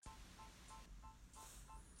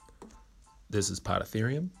This is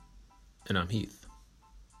Podatherium, and I'm Heath.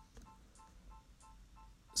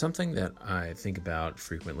 Something that I think about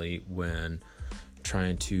frequently when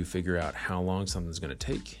trying to figure out how long something's going to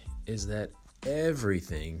take is that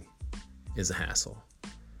everything is a hassle.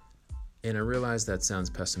 And I realize that sounds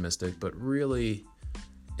pessimistic, but really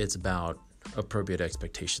it's about appropriate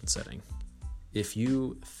expectation setting. If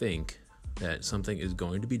you think that something is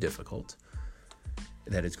going to be difficult,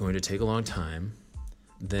 that it's going to take a long time,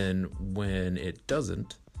 then when it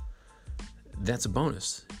doesn't, that's a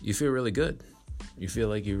bonus. You feel really good. You feel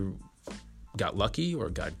like you got lucky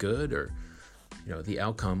or got good, or the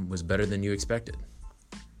outcome was better than you expected.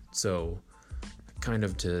 So kind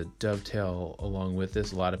of to dovetail along with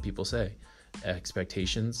this, a lot of people say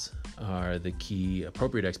expectations are the key,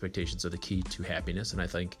 appropriate expectations are the key to happiness. And I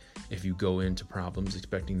think if you go into problems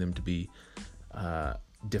expecting them to be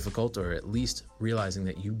difficult, or at least realizing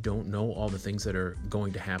that you don't know all the things that are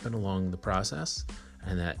going to happen along the process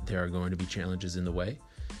and that there are going to be challenges in the way,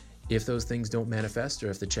 if those things don't manifest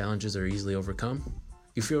or if the challenges are easily overcome,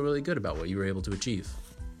 you feel really good about what you were able to achieve.